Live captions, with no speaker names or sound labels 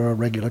a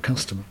regular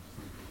customer.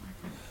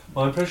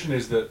 My impression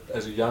is that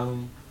as a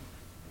young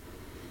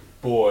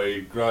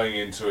boy growing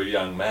into a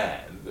young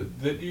man,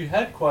 that you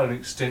had quite an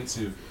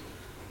extensive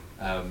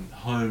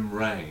home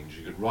range.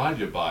 You could ride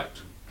your bike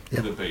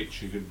to the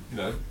beach. You could,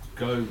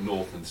 go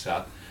north and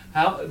south.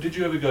 How did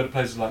you ever go to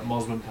places like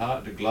Mosman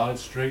Park, to Glyde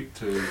Street,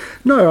 to?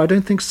 No, I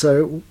don't think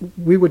so.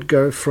 We would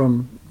go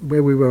from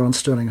where we were on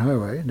Stirling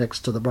Highway,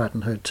 next to the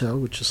Brighton Hotel,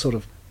 which is sort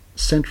of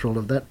central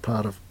of that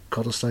part of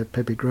Cottesloe,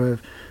 Peppy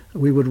Grove.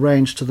 We would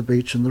range to the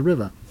beach and the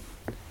river.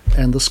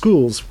 And the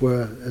schools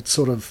were at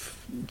sort of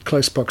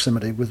close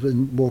proximity,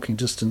 within walking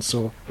distance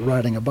or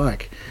riding a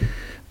bike.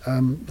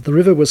 The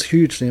river was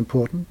hugely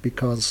important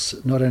because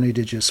not only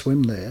did you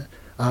swim there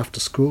after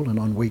school and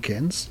on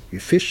weekends, you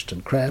fished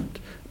and crabbed,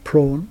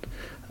 prawned.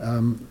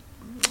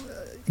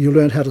 You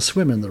learned how to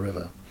swim in the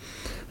river,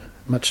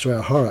 much to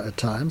our horror at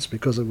times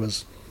because it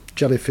was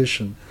jellyfish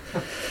and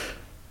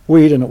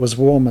weed and it was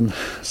warm and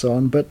so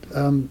on. But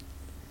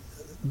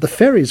the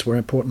ferries were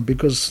important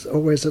because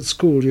always at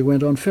school you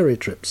went on ferry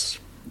trips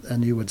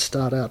and you would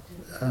start out,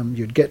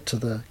 you'd get to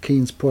the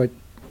Kings Point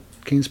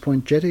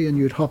jetty and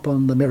you'd hop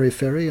on the Merry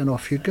Ferry and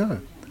off you'd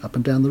go up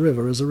and down the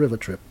river as a river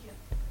trip.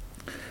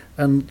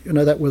 And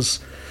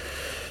the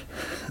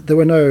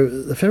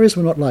ferries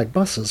were not like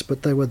buses,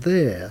 but they were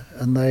there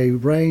and they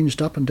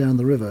ranged up and down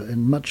the river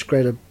in much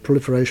greater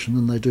proliferation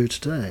than they do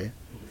today.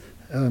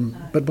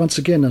 But once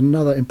again,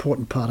 another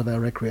important part of our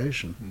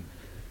recreation.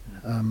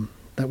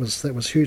 That was huge.